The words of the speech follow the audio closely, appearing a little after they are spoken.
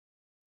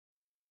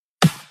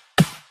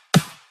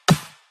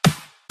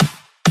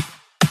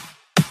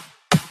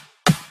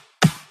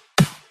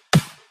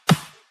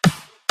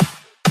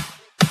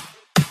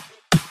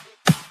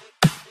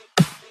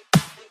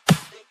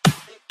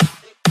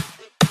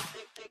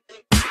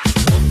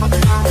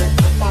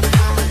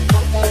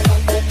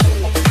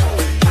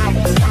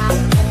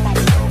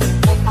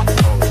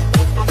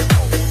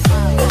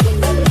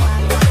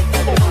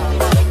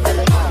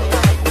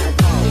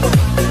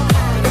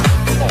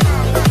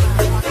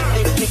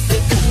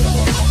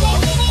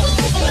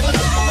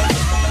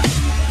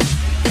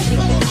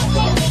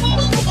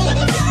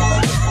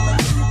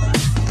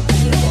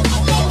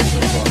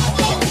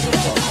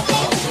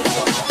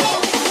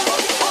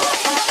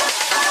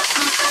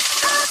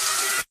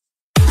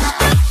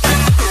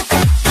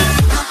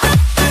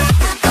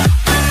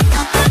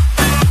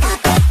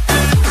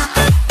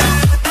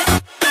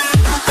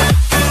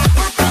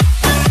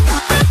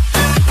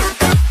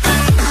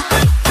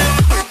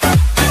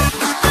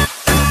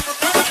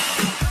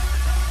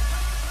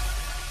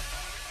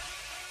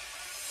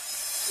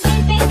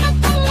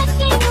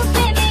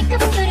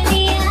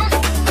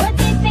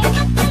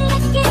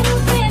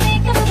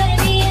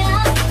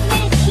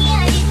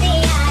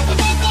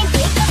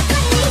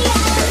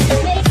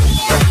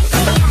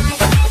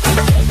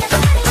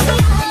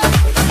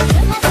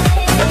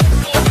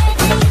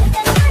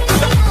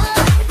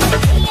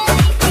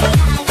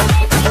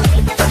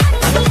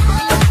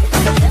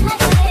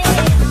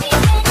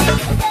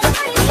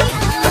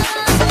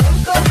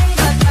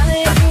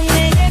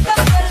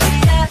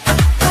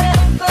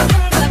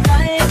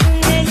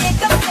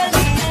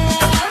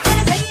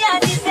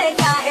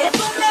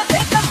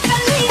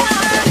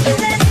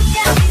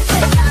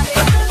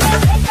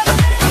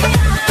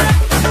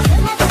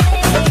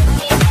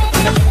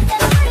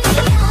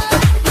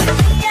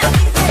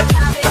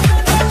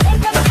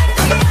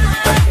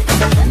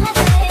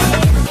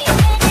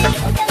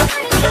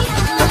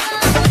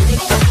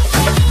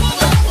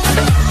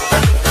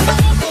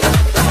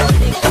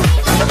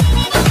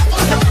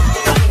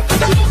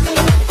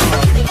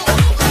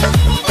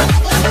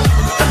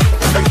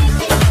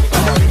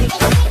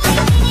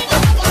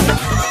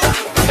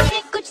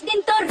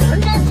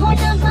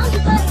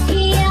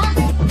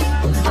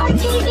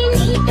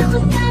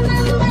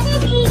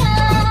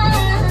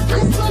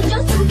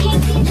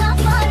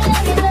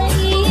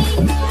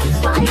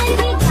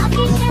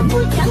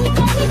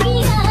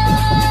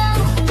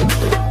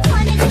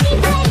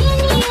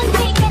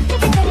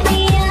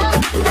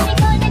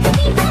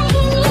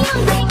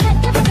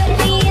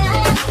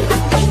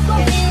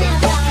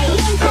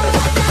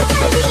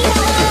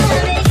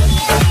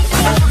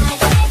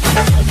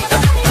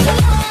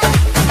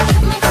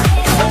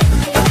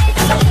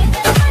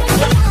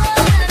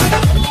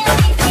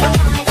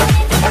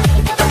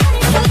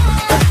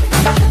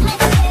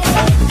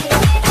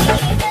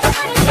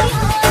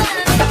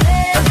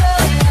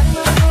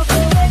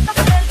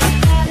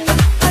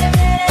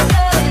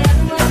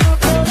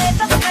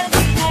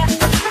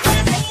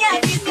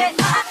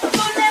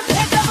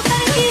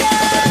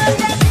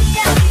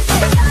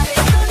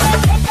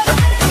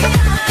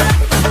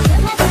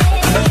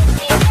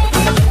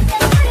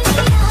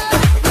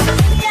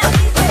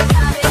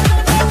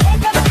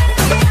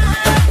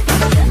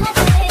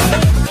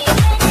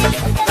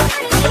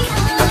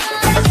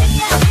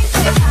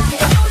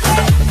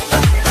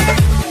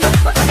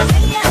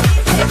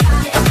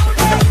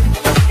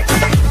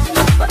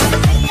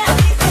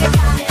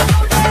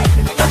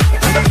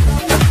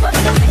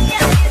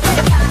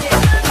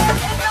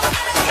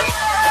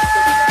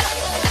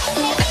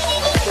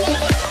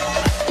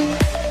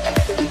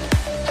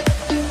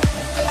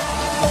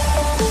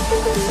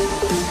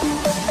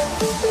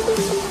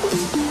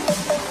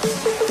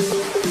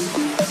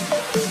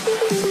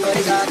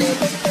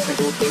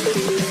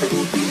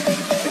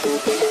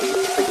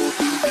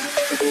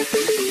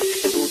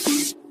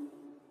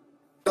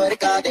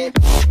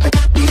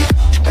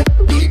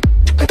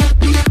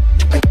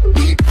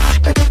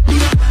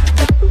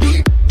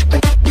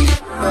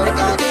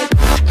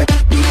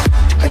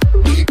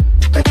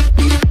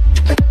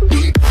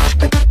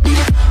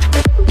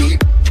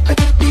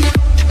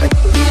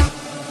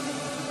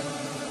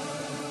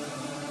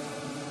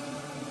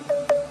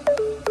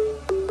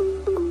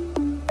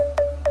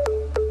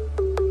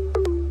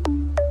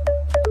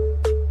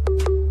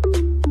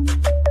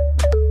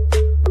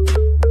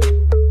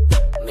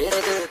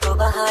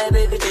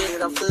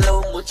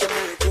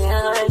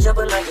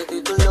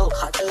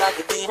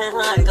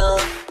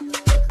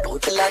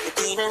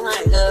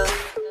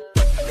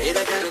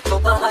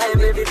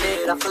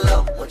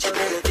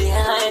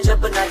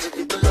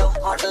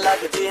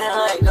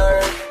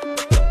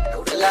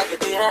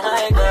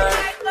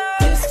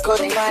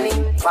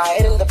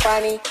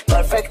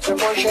Perfect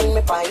promotion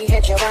में पाई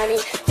है जवानी,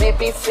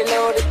 बेबी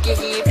फिलोर की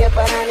हीट है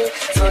बनानी,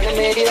 सुन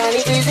मेरी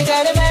रानी तू इसे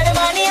कर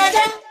मेहरबानी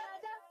आजा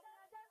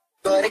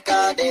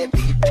दे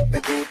बीट पे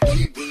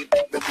बूटी बीट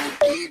पे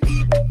बूटी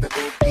बीट पे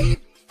बूटी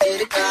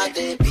तेरे का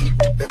दे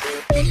बीट पे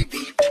बूटी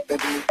बीट पे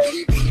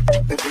बूटी बीट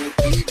पे बूटी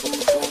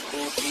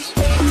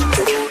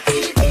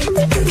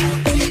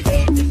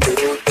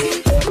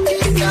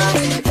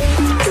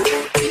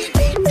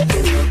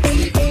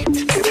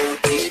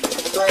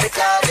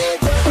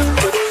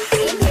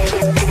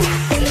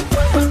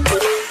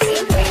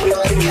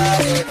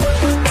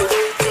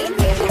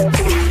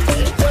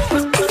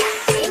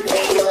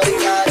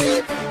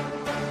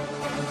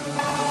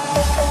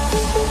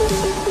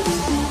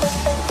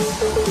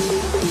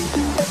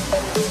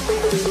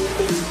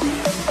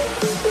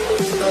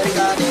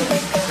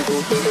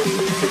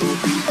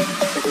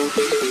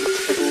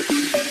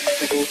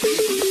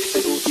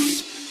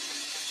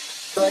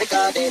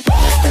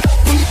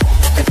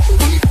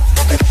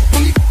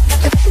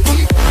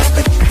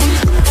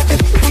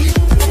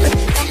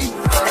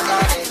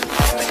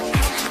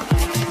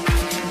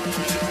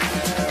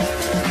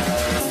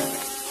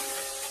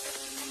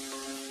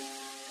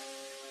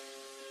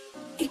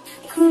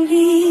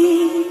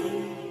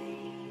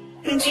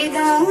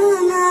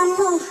जिदाना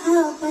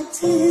मोहब्बत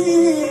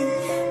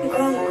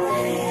गुम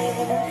है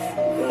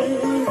गुम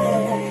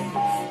है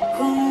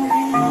गुम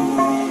है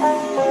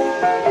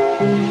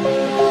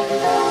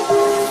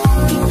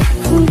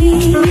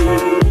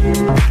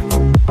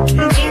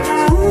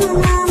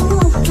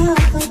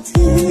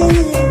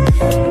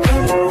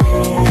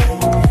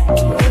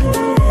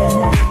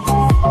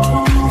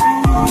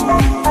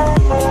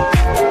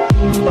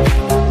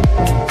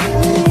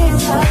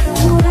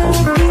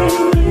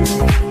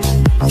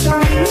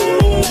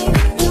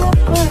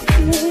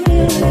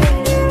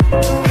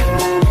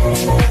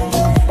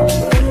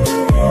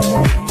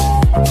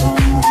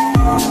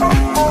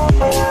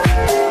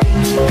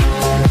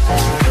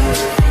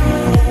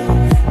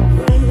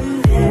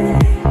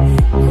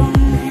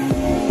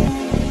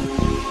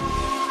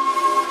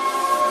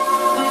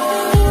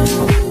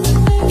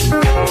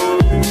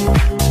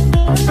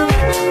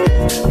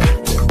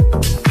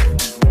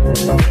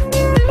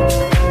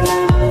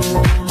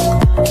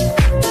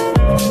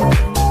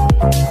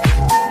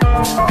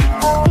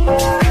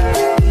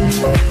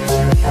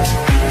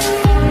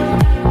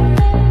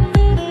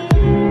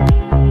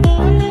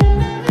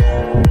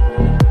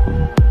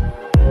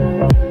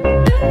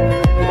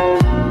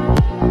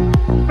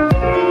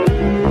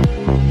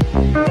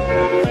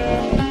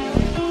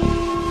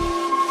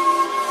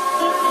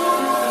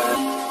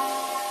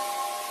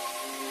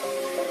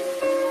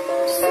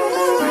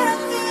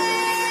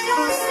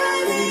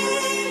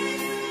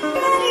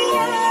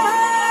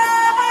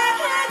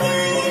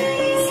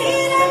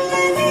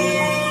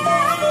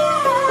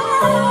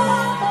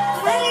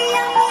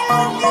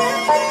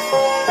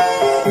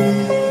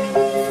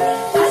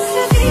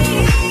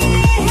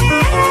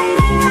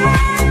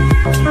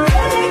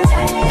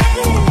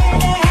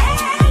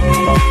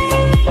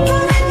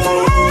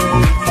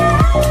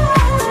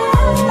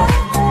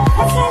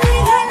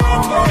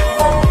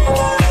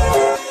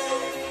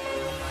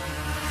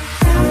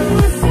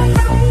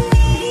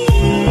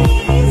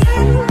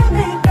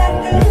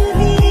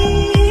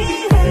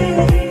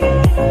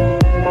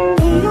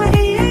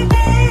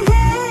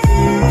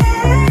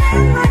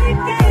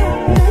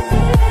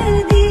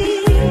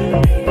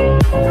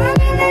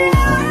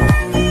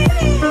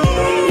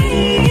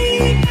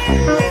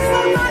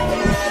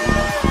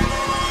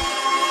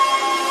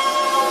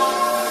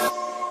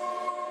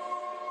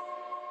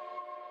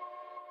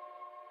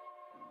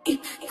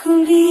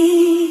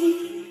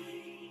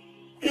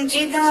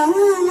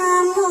जिदाना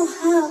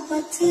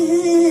मोहब्बत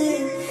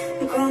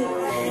गुम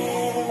है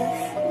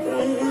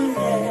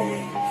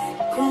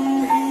गुम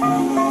है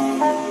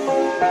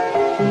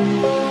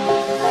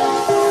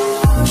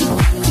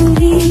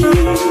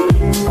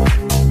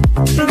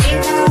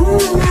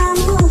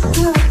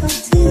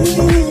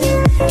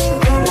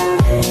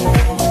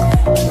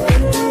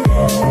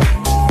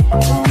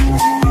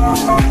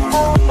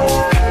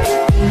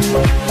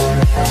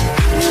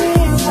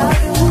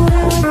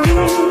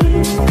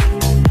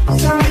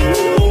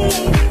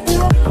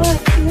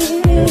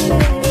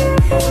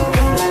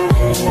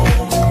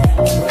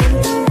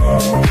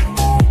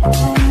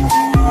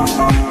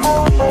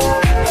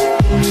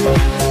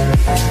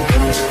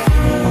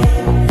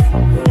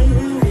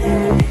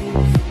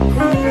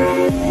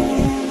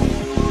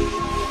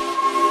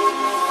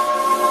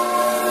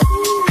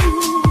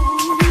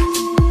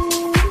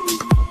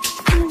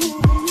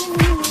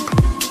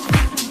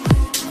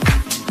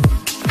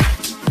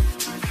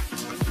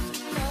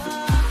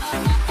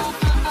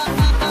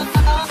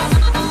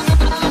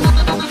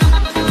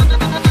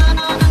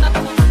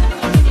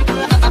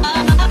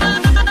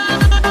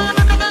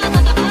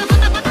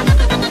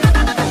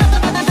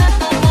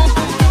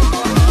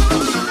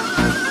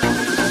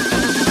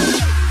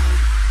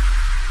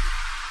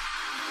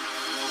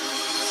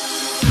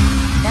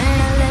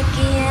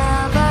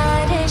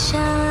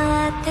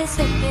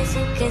सूखे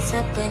सूखे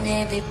सपने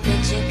भी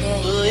पिच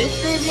गए। तू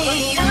इतनी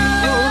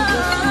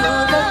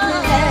खूबसूरत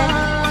है,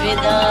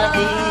 विदा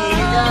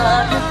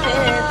दीदार पे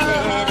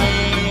तेरे।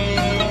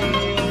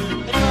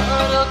 रो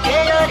रो के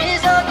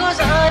रिज़ा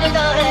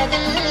गुज़ारदा है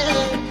दिल,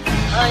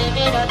 हाय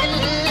मेरा दिल,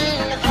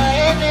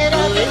 हाय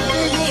मेरा दिल।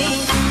 इतनी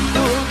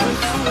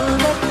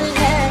खूबसूरत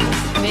है,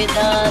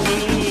 विदा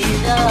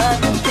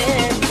दीदार पे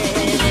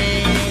तेरे।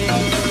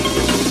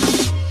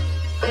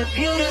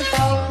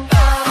 Beautiful.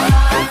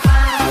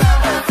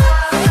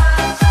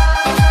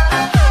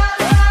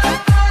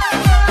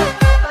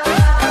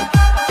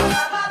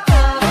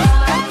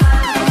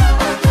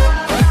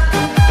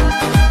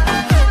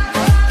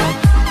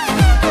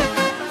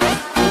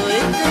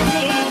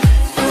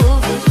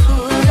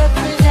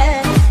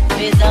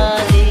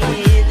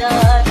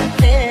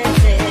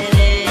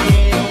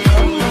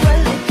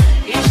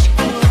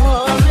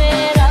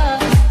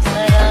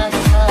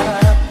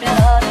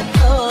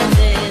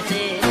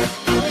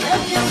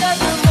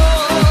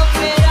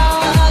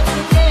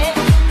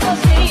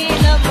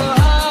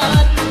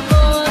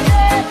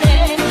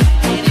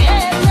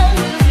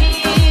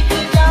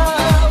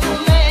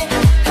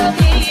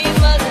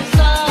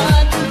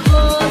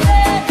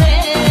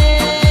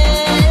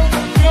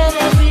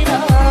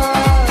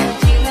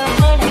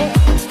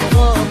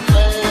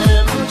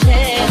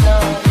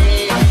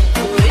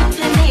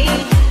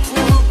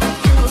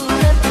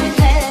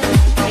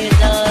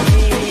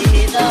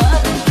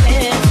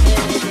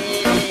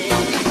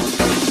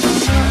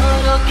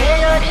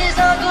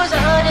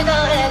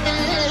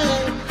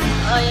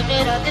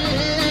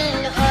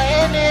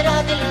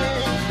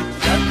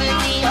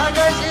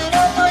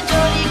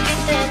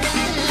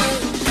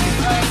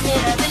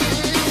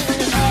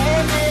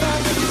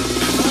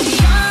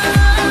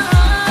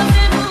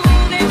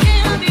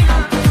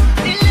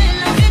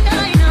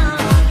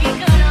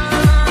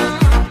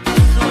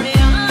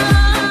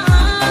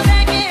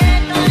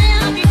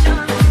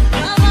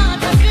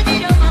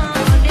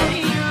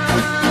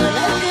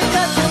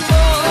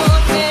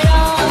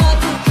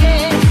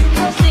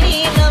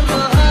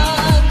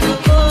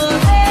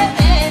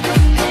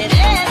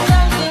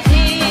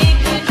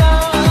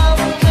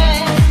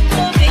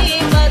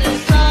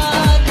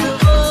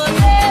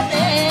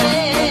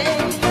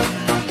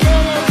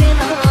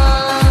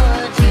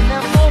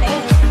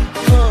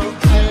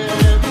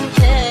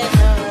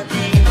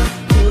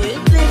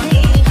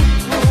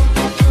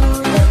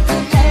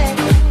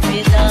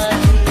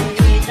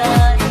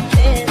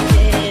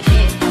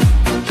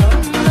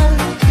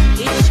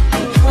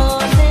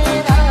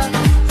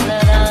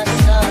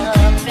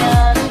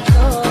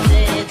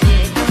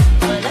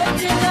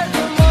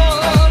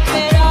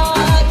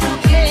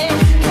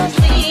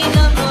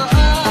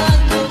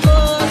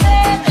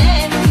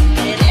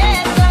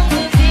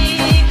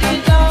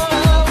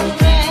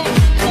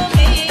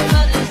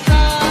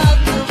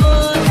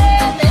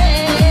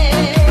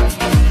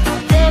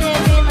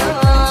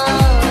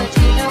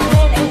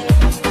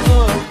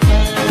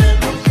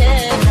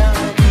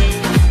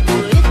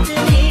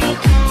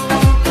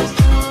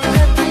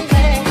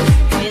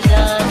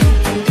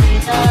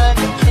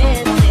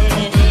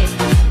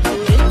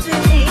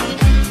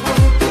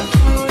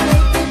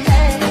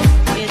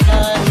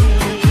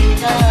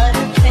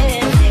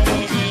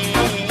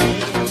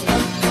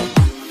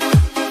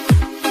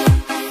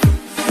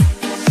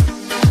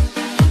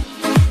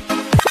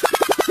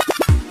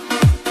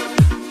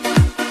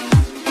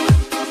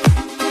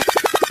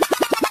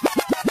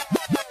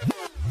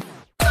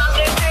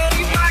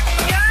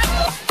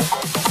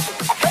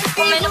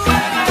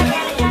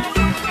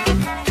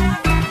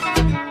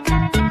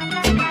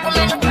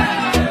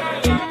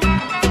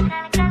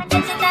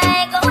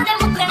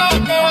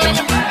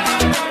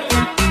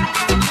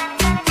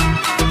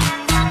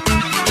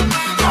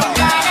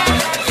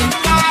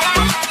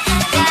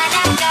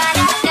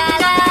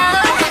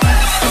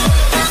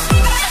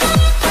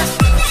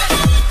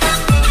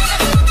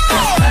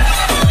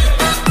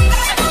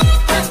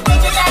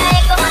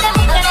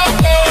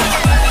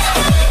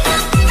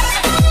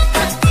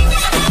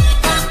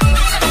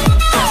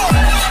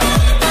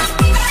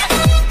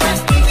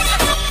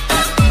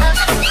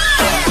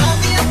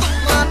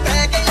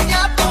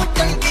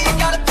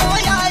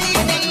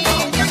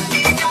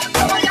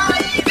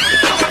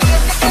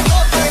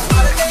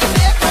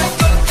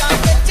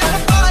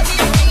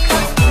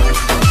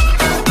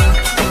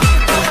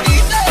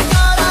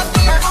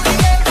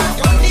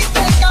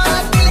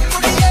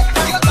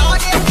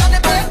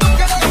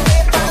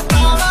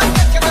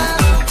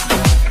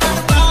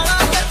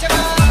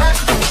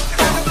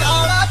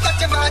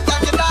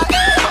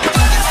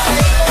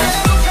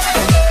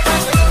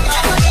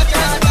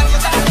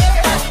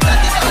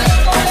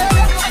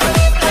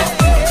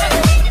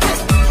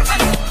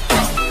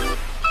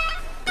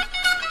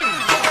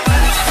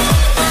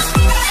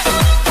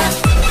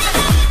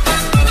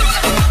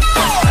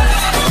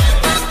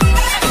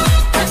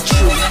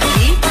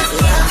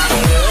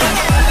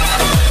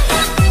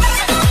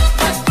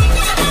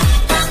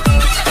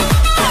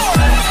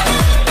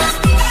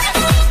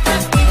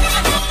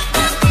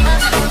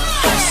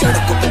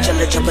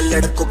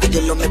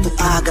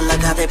 आग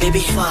लगा दे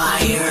बेबी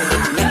फायर,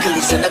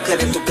 निकली से न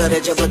करे तू करे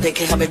जब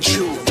देखे हमें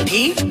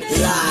झूठी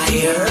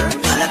लायर।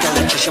 काला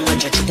काला चश्मा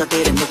जचता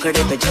तेरे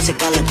मुखड़े पे जैसे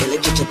काला तिल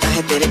जचता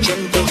है तेरे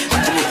चिन पे।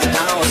 अपनी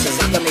अदाओं से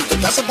ज्यादा नहीं तो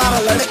 10-12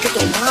 लड़के तो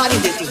मार ही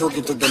देती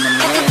होगी तू दिन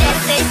में।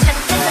 जैसे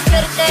छत्तीस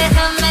फिरते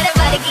हम मेरे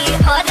वर्गी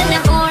और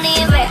न होनी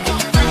वे,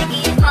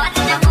 वर्गी और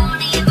न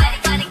होनी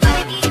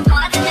वर्गी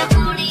और न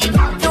होनी।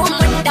 तू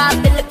मुंडा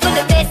बिल्कुल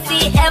देसी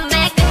है,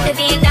 मैं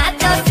कटरी ना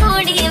तो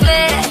सोनी वे।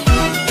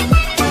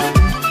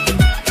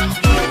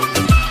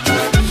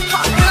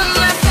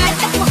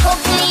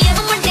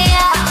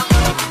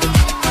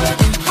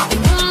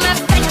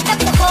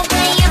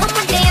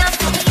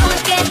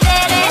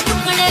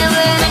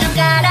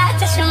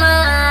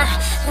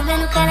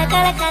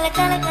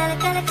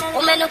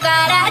 मैनू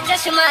काला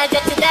चश्मा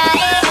जचदा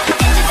है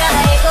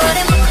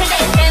गोरे मुखड़े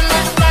ते,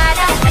 मैनू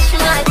काला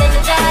चश्मा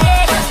जचदा है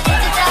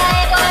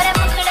गोरे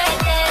मुखड़े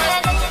ते,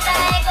 जचदा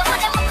है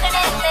गोरे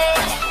मुखड़े ते।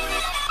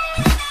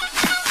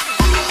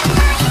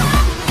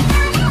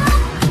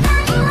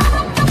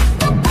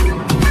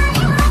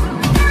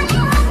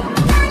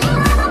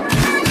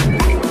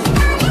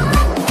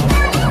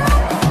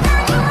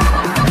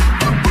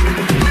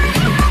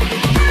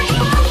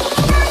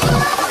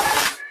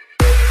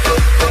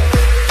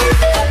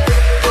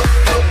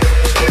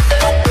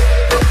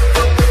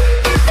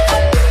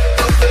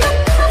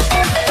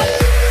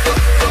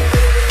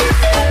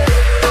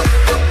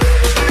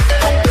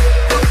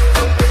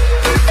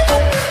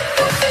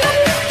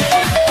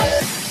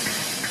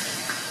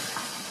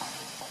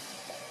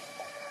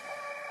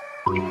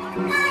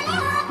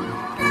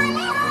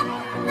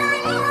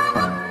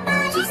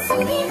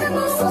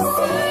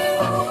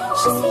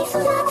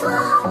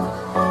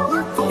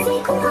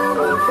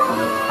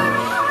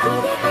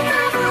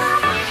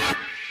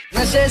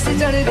 नशे से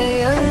चढ़ गई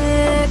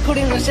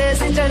कुड़ी, नशे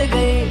से चढ़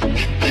गई,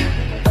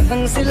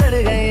 पतंग से लड़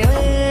गई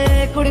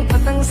कुड़ी,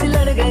 पतंग से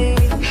लड़ गई।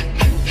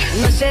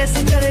 नशे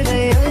से चढ़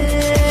गई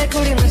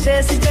कुड़ी, नशे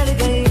से चढ़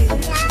गई,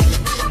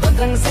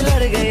 पतंग से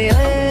लड़ गई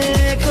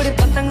कुड़ी,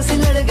 पतंग से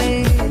लड़ गई।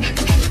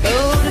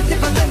 उड़ती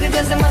पतंग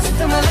जैसे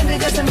मस्त मलंग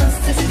जैसे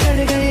मस्त से चढ़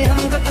गई,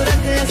 हमको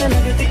तुरंत जैसे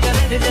लगती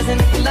करंट जैसे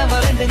निकला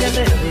वारंट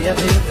जैसे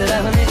अभी उतरा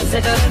हमें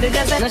से करंट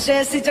जैसे।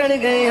 नशे से चढ़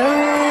गई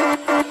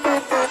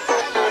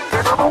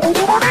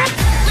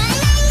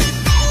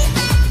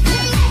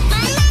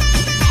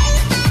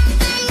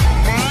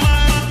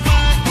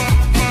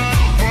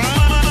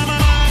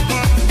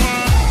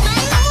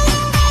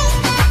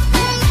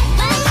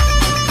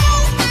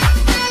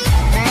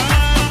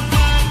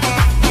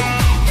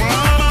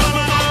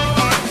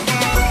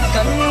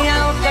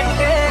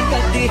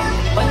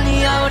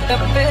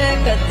टप्पे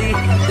कदी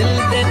दिल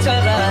दे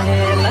चौराहे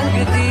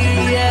लंघदी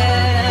है,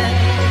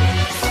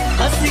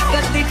 हंसी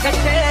कदी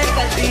कटे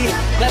कदी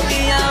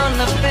गलियां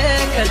नप्पे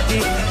कदी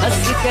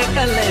हंस के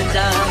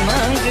कलेजा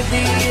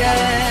मांगदी है।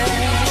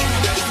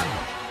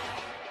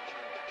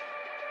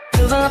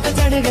 जुबां पे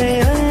चढ़ गए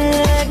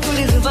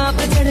कुड़ी, जुबां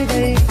पे चढ़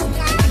गई,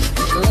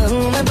 लहू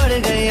में बढ़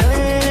गई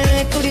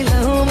कुड़ी,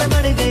 लहू में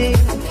बढ़ गई।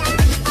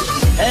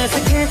 ऐसे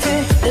खींचे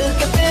दिल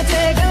के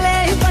पेचे गले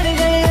ही पड़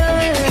गए,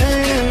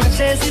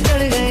 नशे से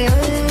चढ़ गई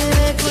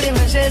कुड़ी,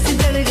 नशे से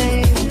चढ़ गई,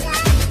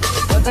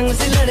 पतंग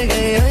से लड़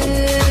गई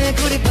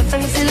कुड़ी,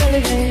 पतंग से लड़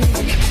गई।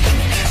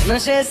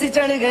 नशे से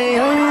चढ़ गई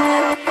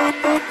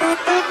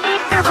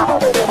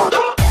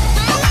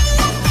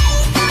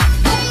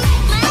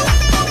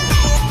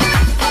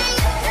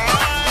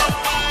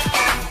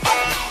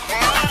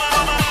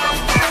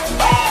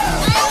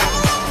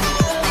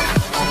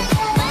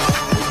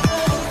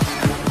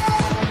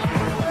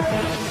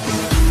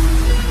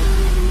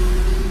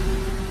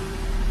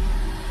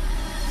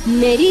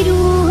मेरी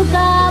रूह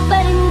का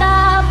परिंदा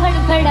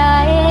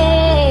फड़फड़ाए,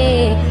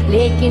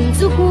 लेकिन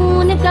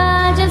सुकून का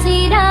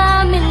जजीरा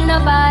मिल न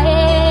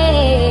पाए।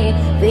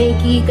 वे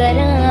की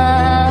करा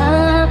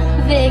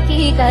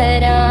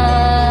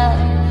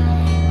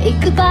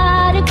एक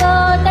बार को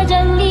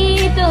तजल्ली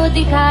तो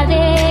दिखा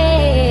दे,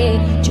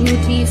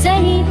 झूठी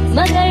सही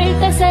मगर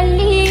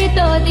तसल्ली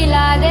तो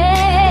दिला दे।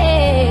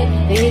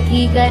 वे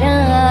की करा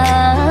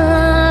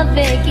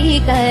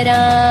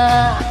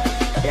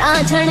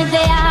राझण दे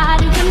यार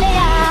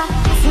बुलिया,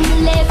 सुन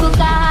ले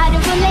पुकार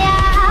बुलिया,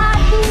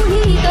 तू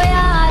ही तो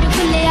यार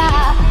बुलिया।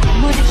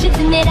 मुर्शिद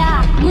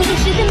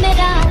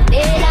मेरा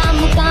तेरा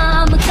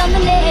मुकाम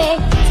कमले,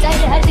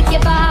 सरहद के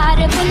पार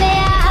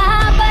बुलिया,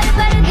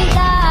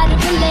 परवरदिगार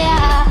बुलिया,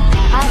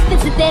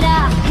 हाफिज तेरा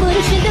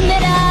मुर्शिद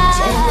मेरा।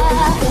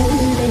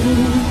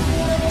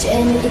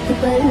 चैन एक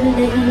पल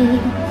नहीं,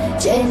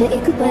 चैन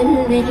एक पल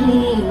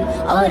नहीं,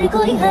 और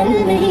कोई हल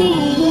नहीं।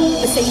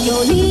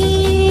 Sayoni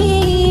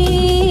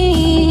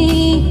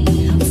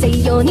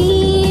Sayoni,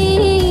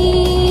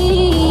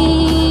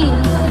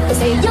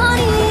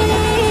 Sayoni,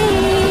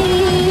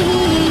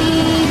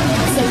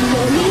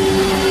 Sayoni।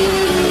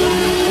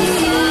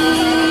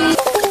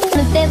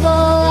 ते वो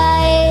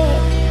आए,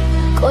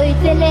 कोई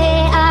ते ले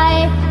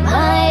आए,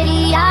 हमारी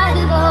याद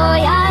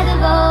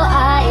वो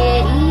आए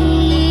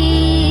री।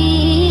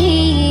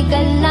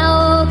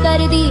 गल्लाओ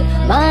कर दी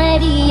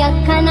हमारी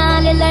अखा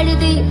नाल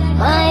लड़दी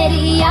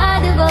मायरी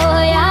याद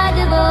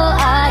वो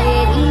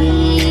आएगी।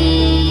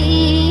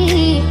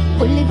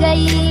 भूल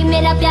गई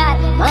मेरा प्यार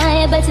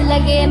माए बस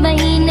लगे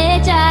महीने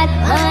 4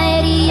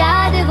 मायरी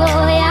याद वो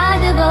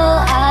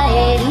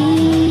आएगी।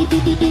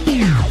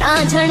 ना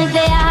झण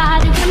दे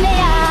यार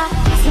भुलिया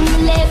सुन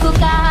ले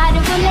पुकार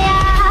भुलिया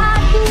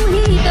तू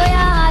ही तो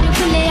यार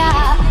भुलिया।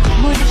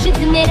 मुर्शिद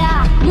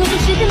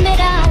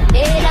मेरा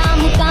तेरा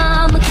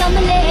मुकाम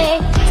कमले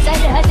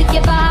सरहद के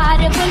पार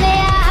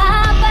भुलिया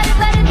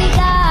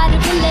परवरदिगार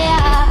भुलिया।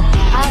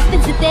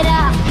 हाफिज तेरा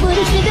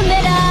मुर्शिद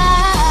मेरा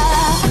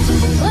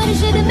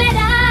मुर्शिद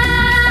मेरा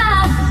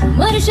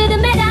मुर्शिद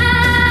मेरा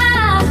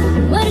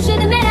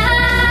मुर्शिद मेरा।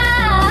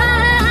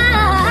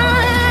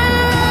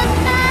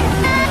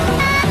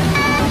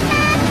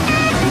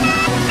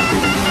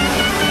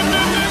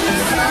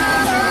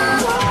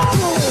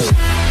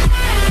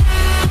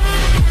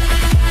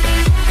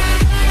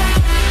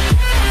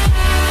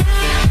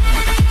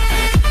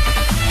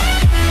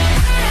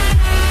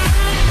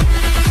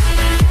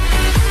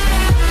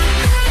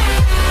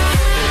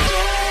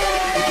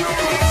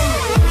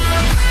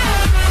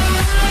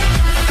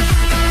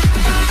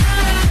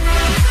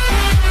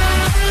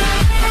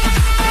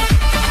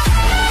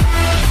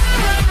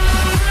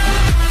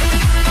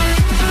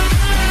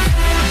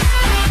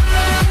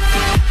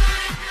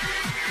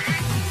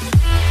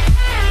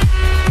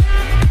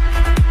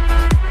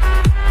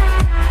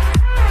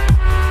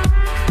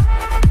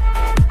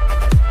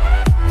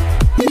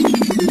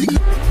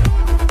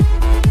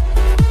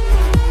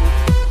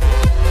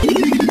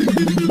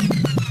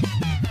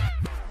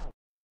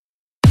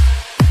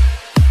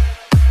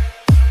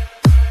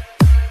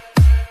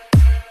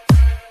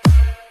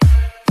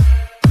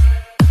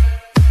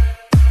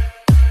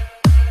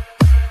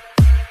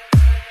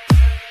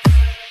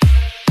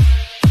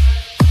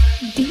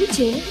 DJ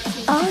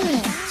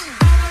Orange.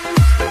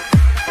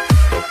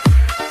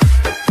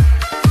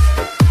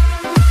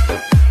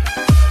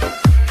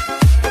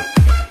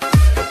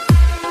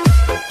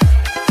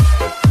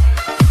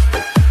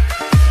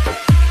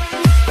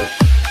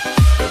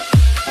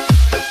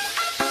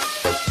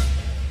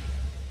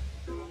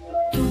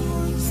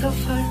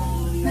 सफर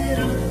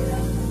मेरा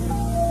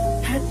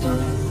है तू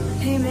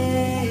ही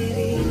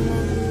मेरी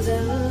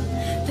मंजिल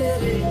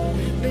तेरे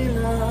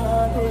बिना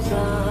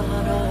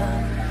गुजारा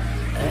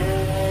ऐ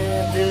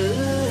दिल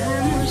है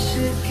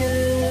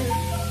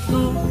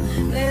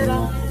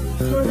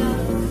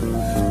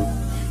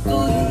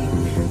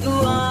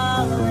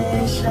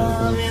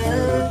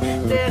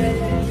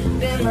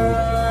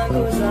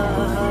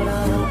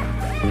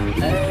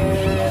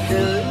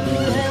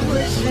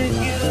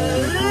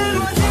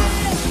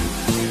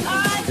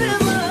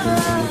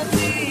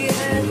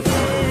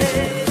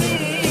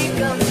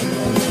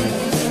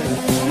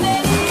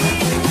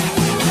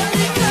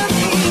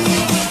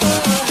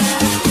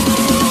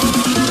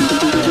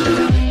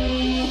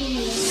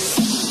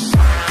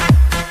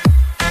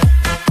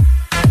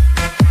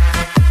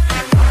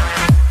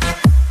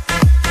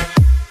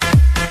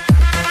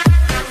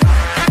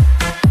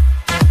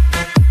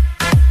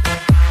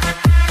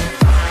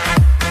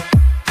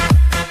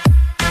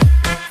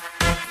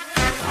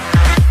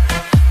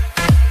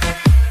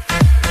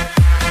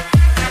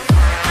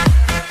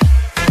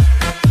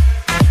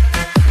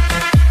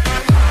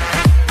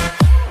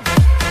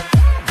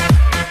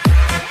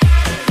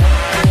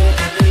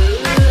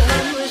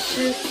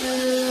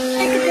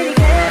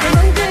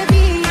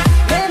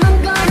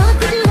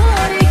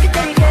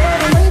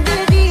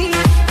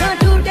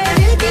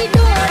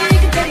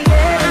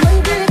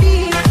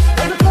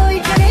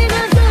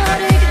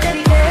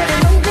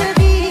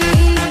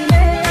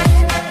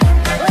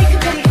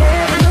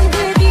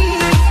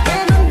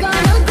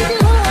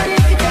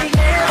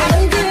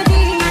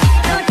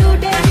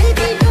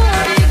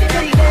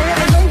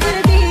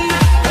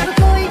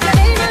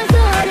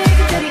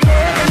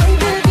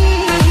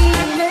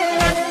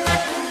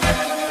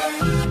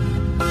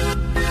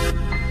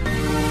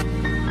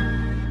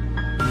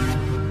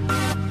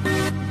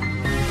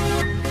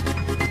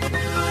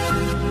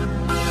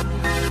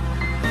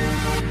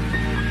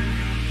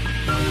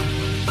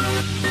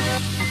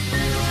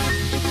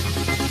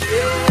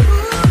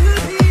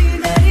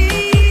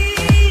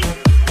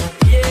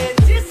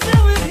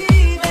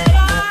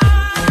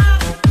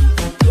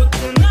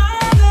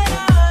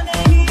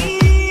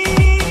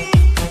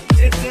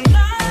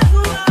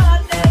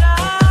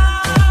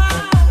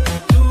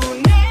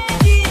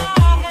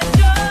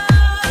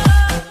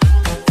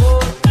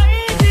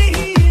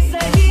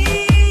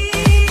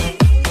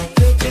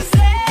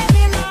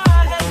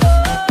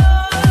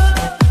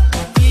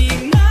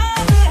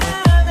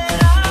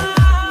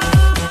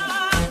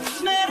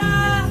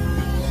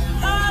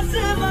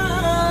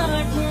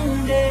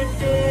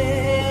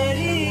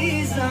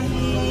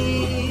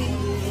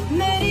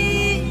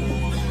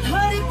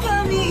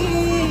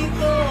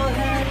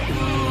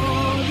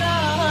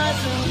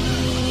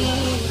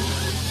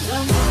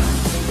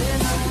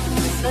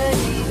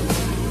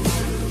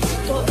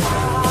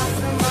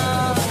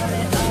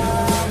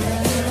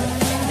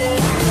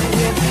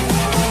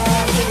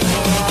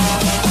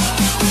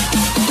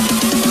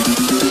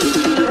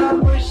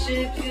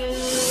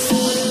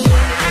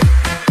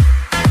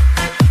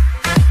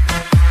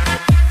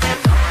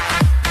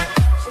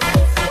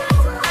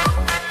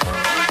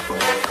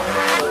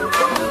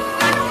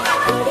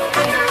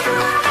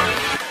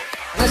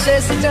नशे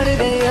से चढ़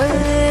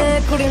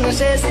गई कुड़ी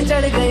नशे से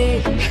चढ़ गई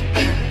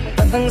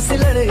पतंग सी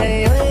लड़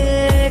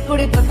गई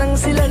कुड़ी पतंग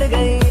सी लड़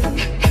गई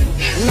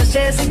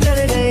नशे से चढ़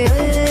गई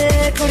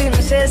कुड़ी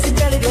नशे से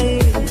चढ़ गई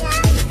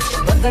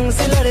पतंग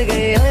सी लड़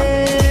गई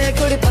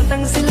कुड़ी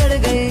पतंग सी लड़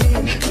गई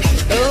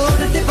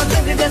उड़ती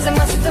पतंग जैसे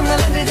मस्त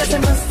मलंग जैसे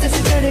मस्त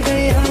सी चढ़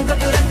गई हमको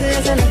तुरंत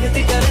ऐसे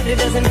लगती करंट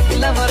जैसे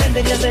निकला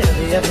वारंट जैसे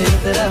अभी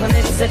तेरा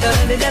होने से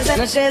करंट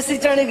जैसे नशे से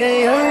चढ़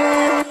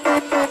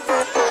गई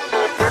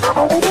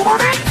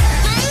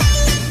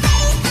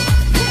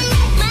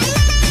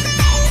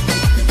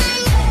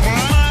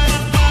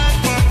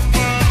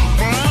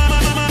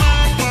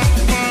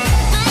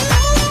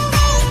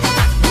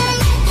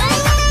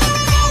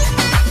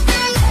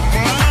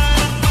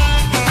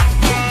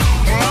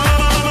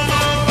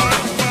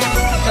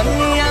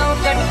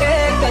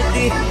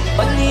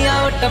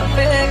पन्नियां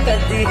टप्पे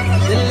कदी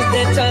दिल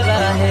दे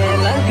चौराहे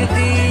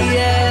लगदी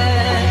है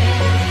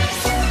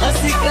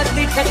हंसी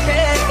कदी ठप्पे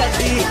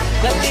कदी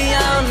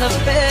कदियां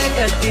नप्पे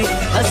कदी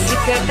हंस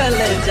के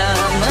कलेजा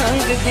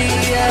मांगदी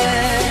है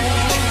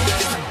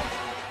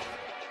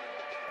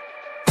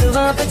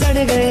जुबां पे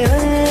चढ़ गए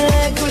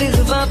कुड़ी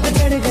जुबां पे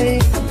चढ़ गई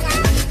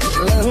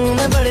लहू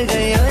में बढ़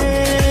गई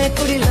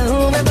कुड़ी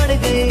लहू में बढ़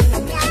गई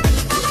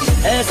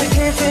ऐसे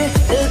खेते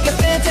दिल के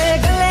पेचे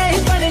गले ही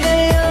पड़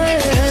गए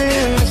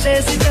नशे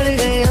से चढ़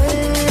गई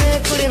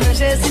कुड़ी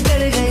नशे से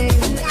चढ़ गई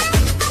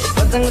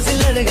पतंग से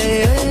लड़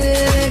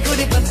गई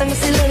कुड़ी पतंग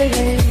से लड़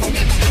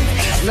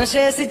गई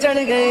नशे से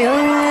चढ़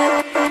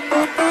गई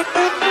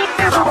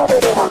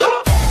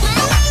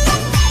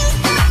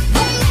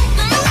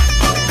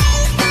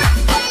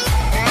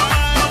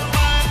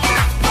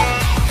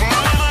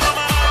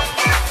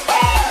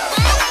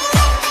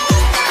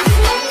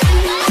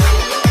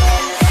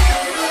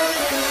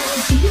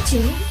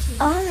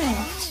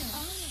Orange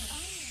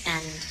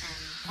and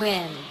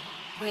win.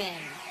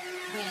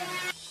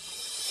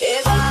 ए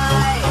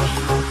भाई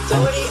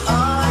थोड़ी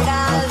और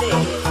डाल दे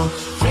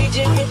फ्रिज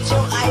में जो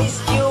आइस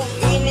क्यूब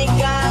भी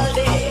निकाल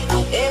दे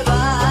ए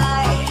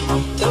भाई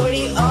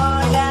थोड़ी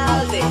और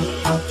डाल दे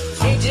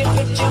फ्रिज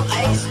में जो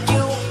आइस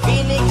क्यूब भी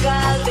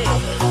निकाल दे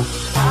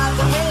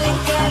हाथ में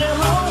लेकर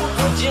हो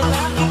कुछ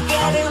ना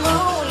कर हो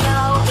ना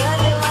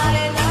घर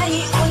वाले ना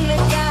ही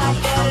उनका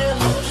डर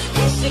हो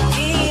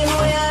किसकी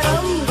हो यार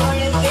हम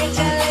बढ़ते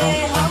चले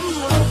हम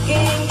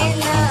रुकेंगे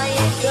ना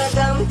ये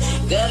कदम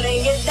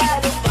करेंगे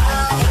दारू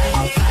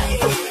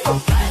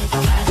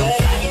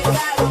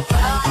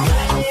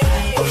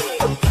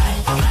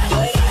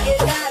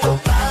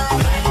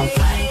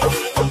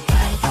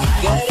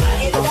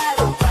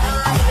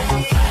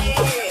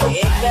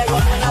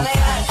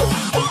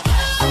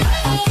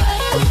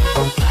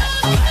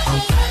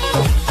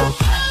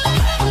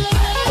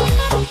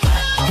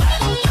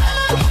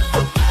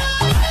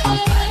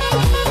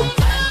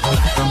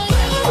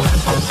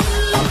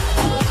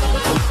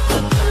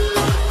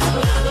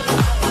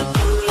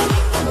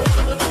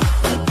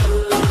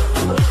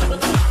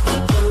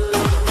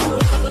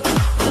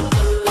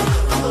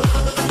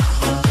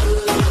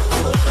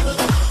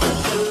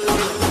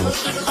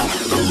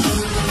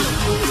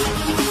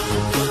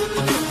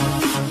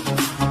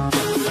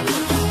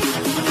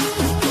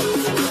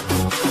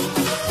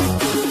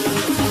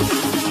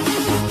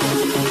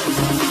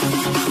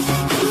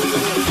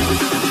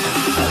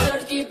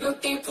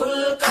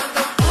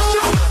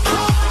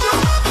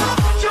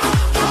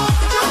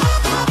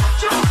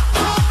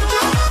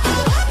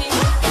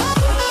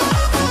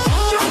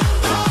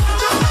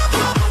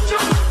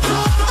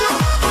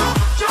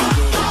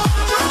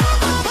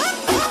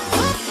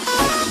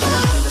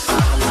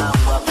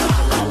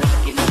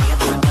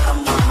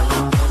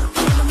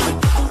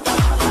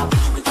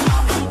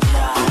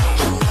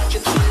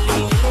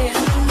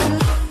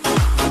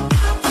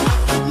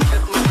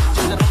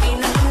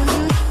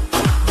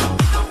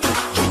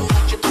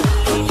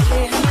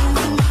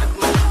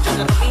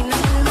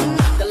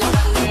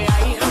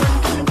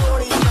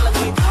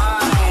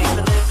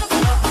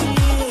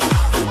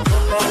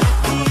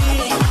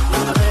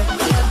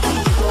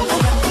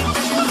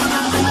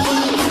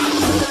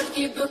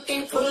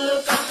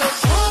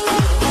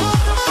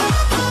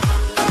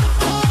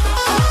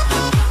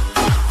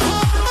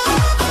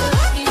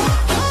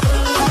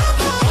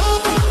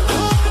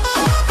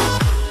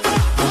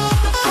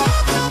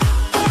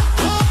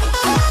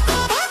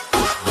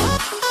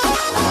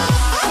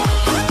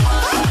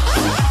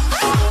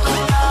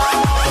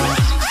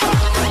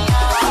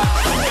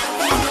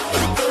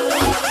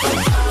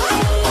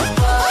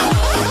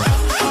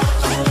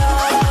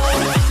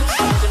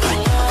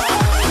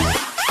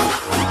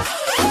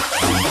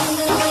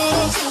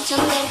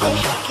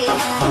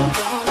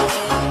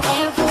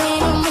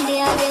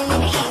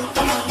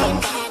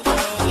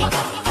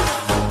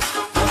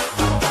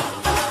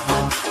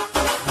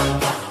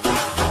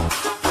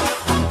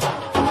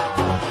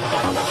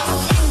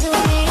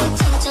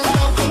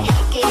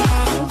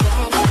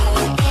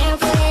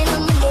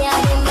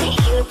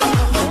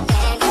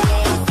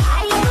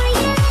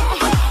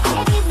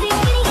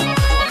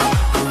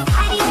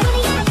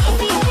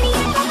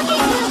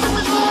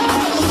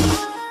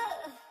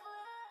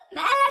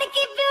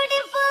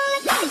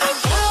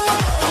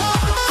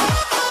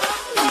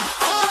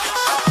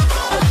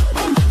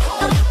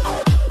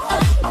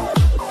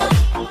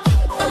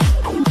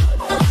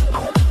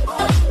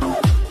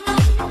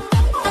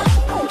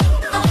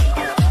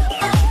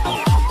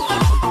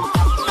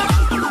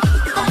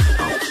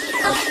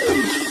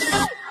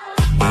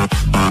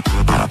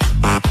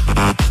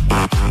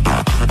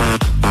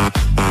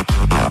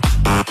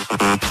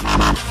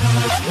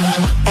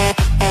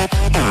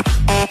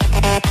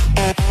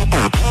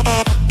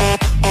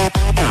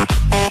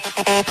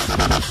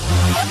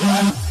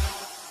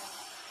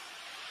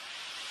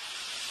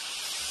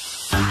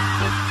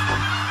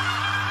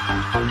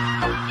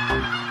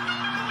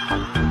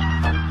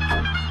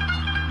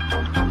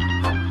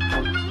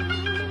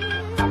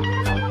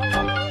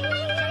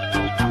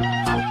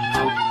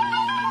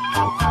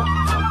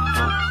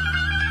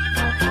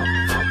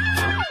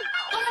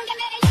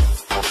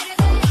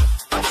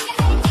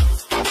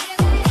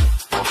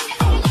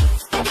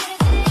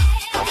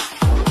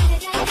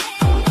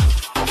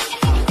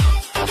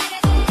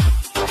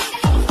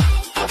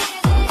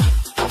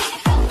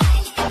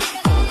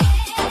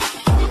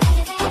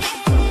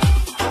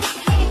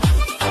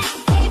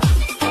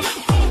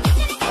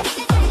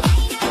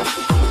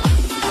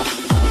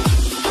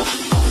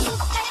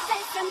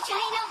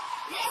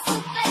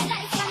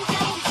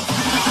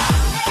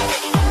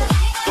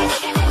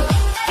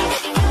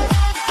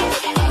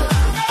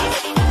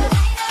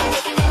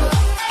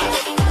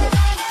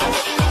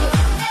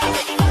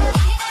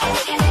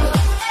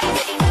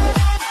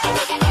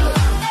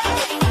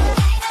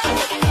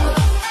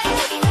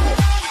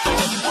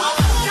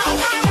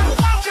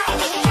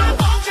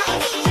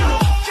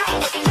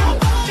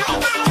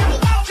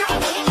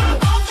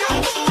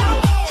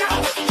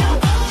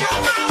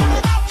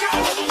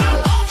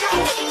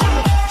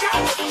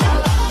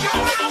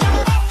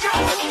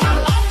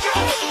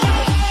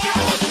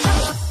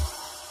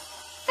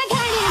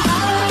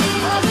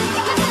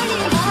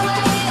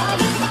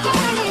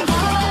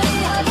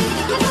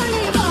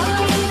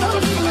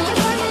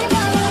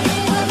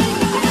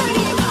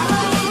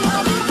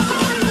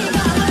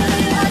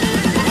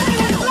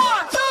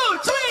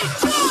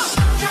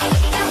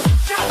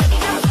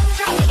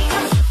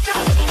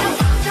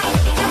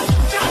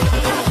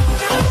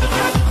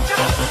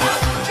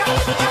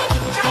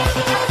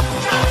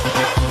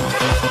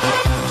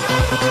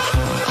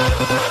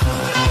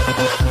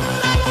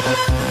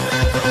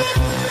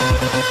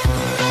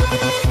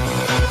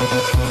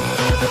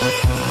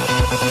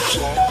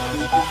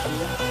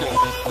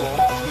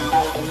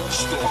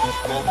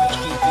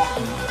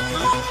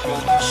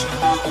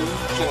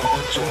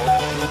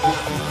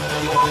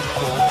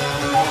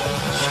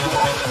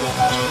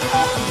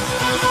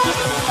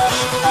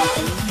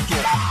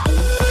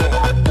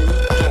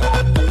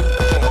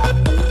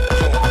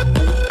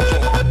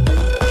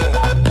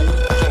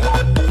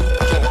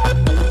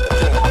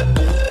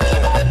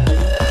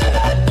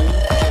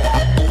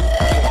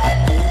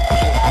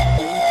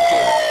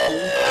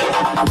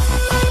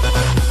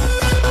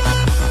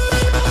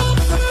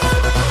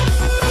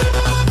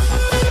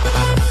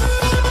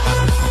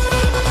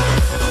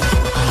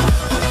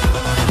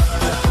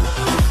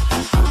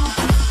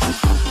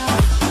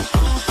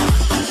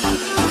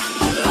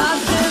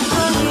रातें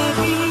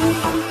बनी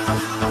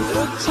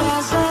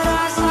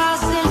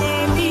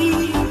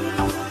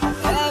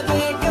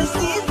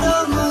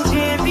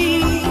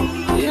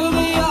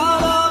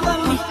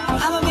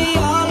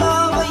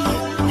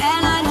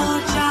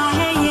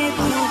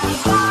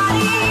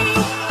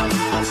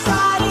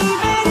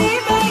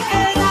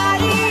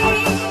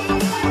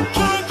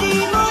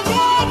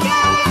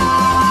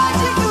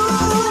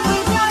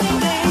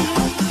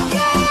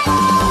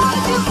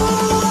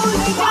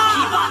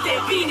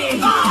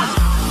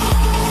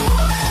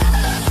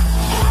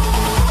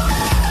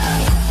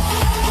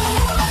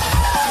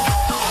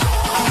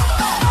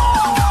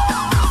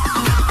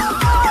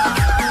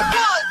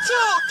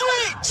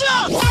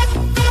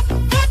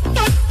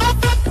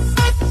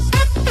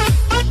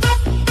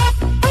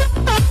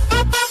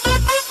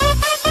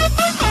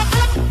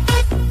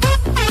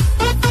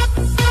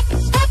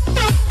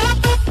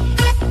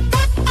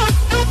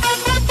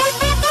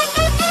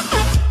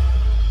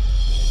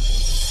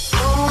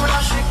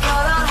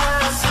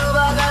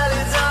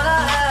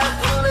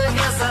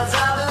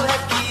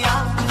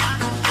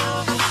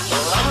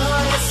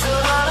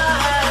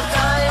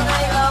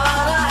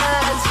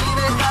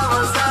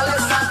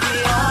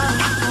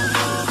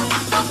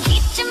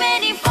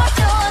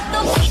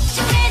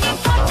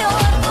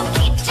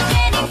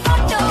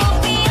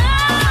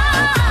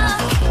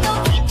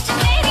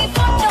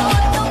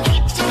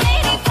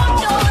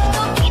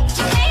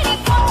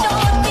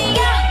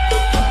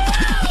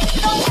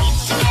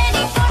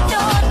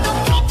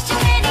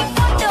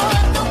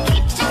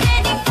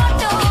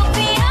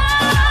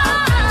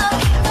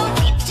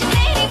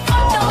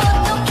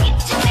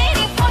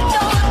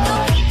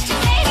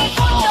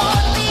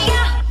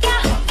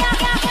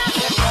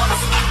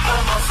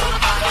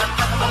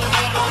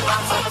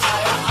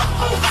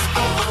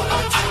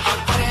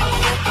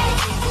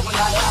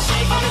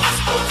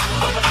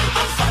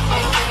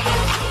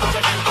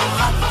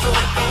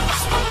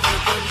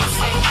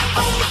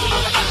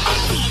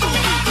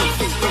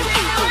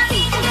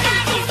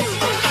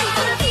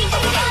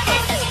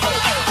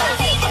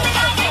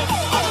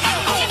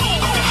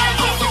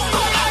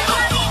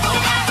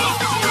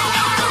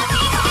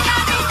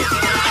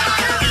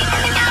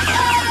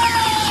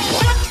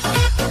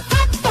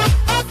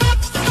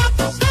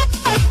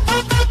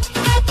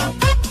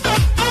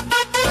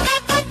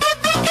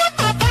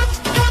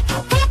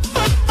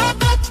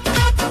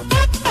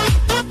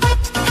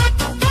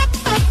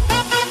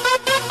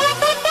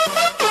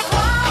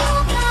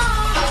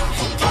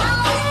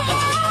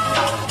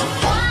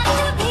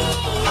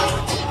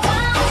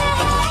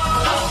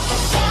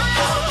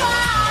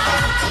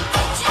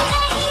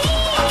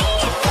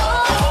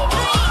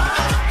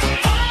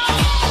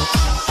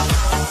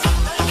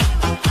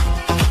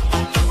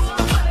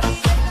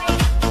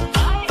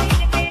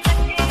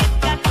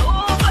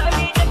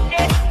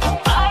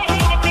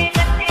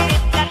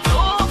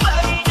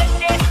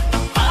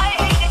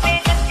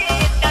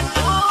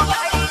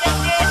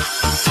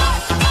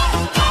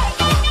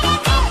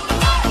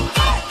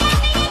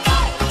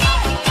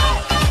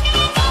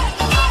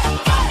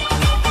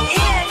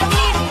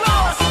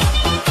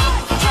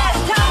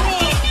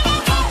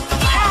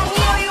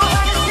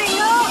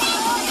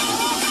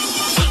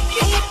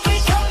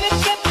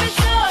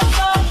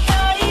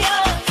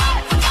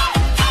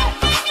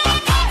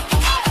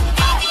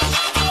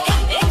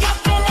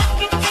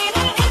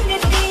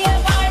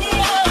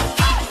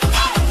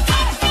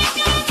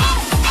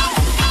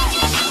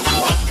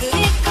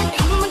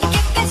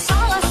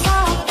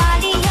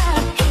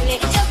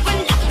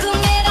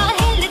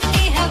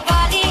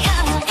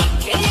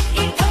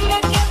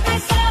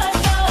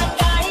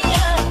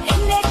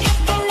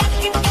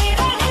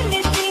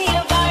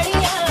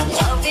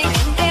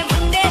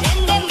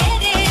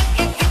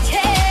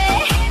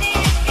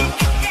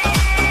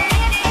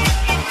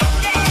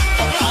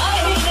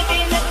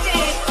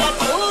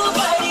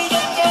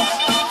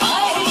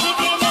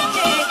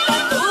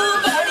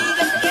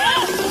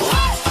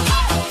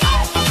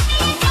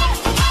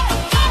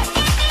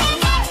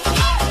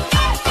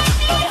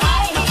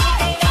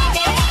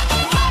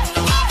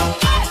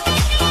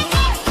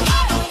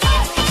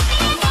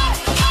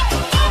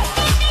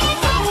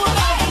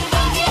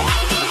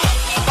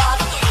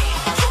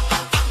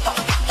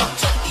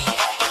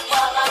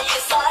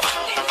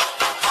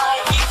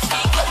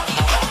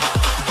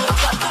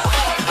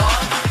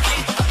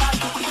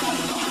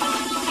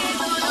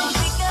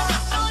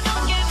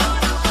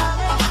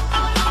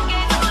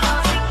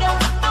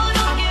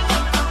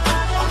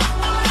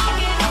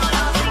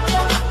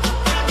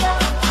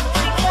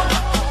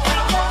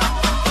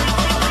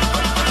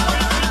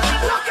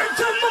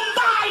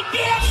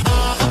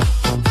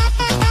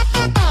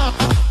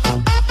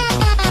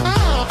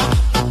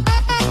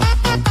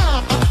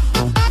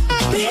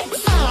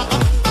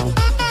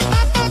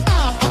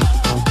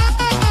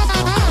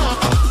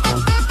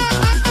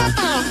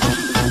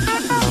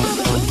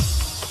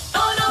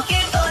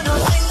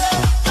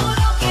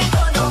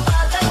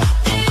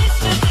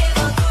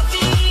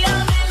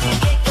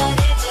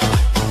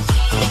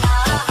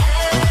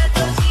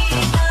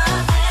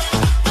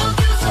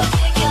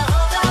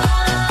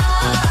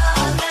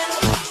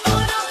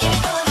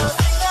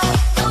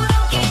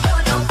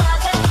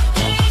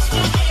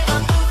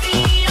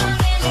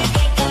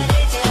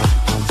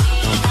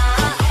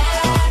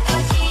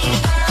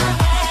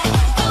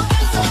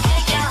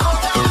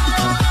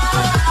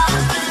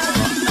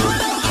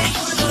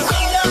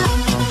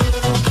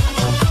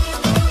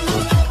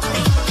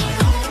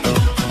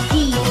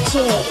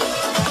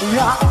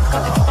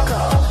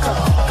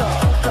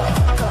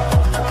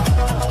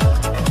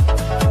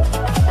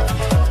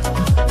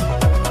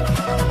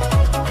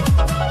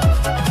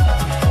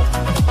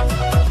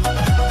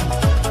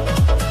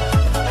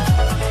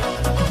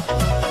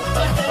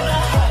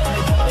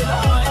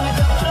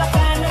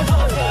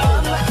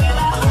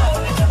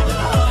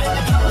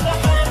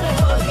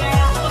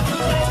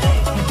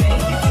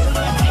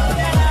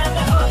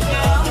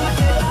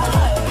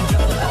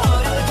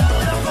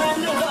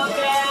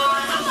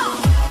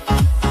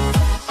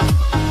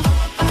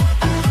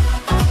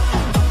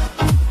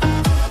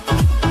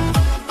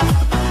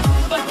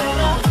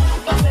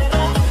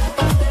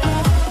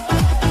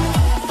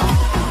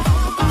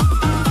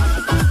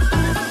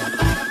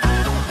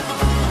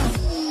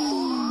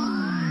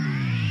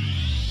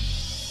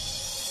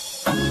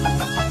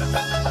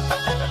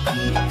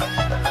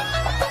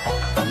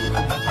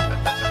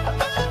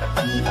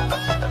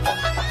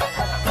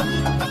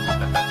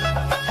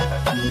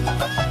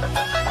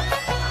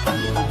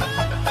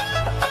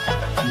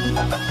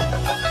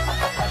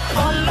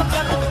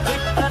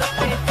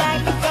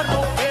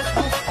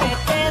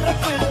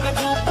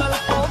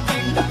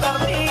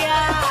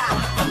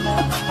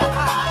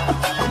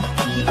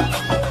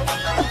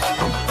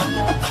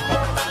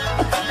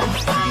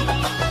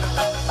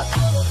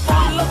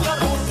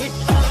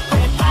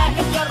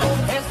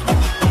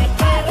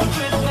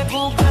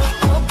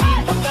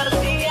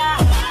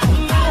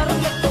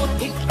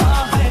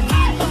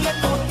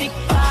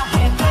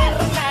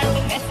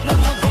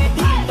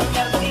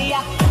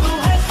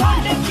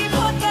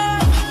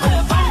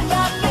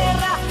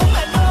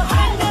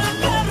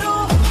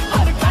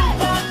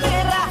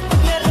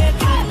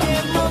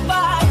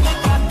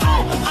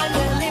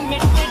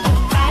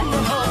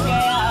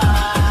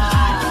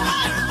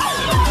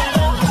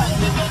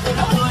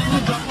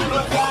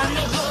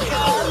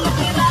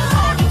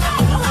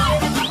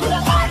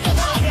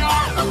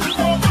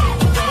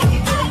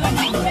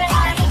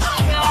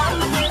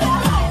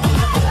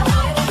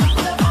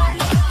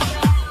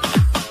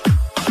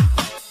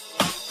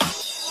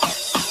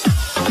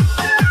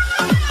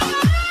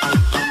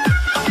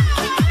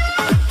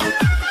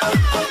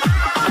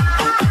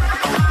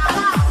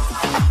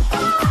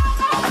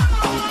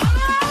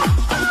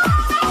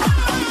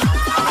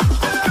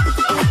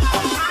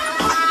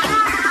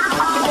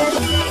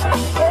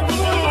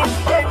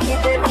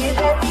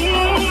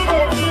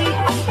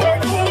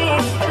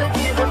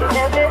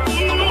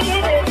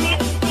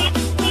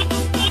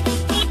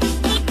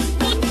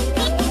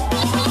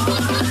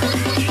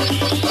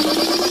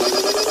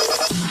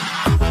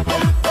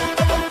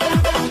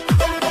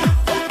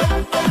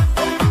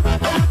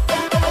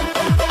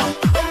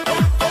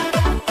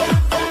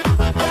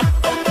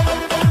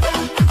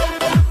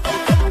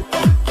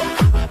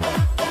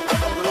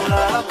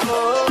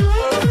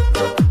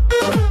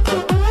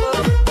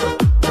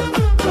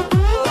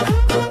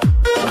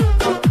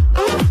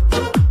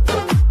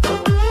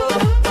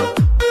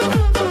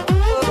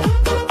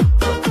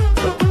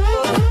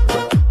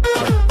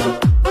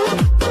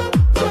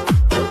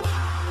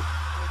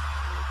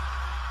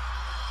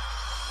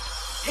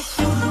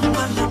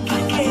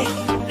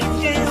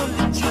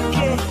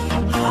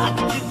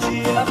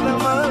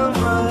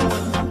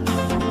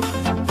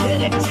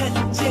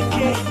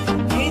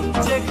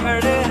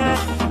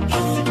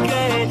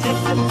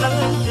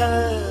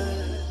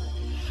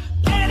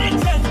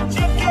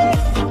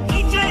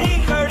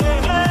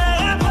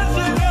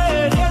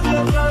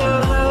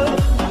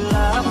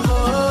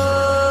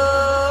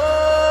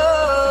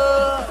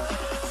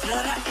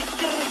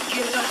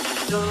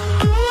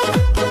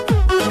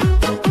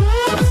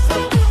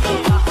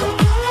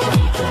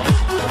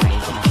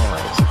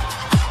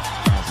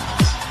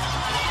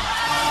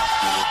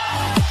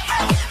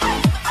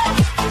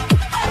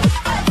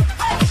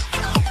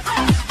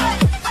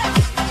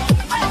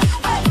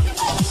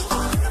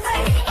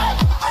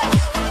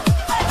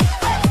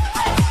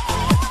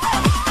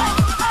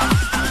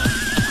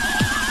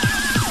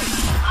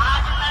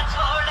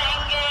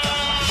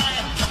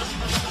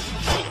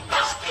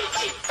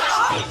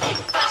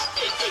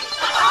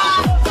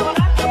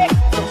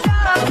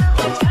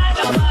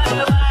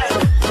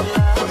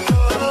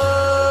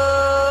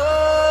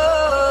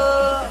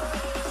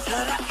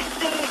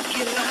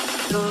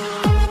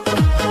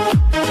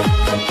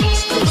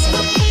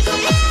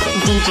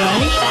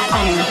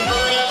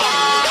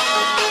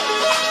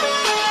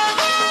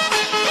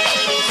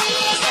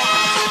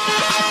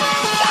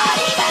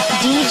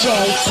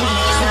DJ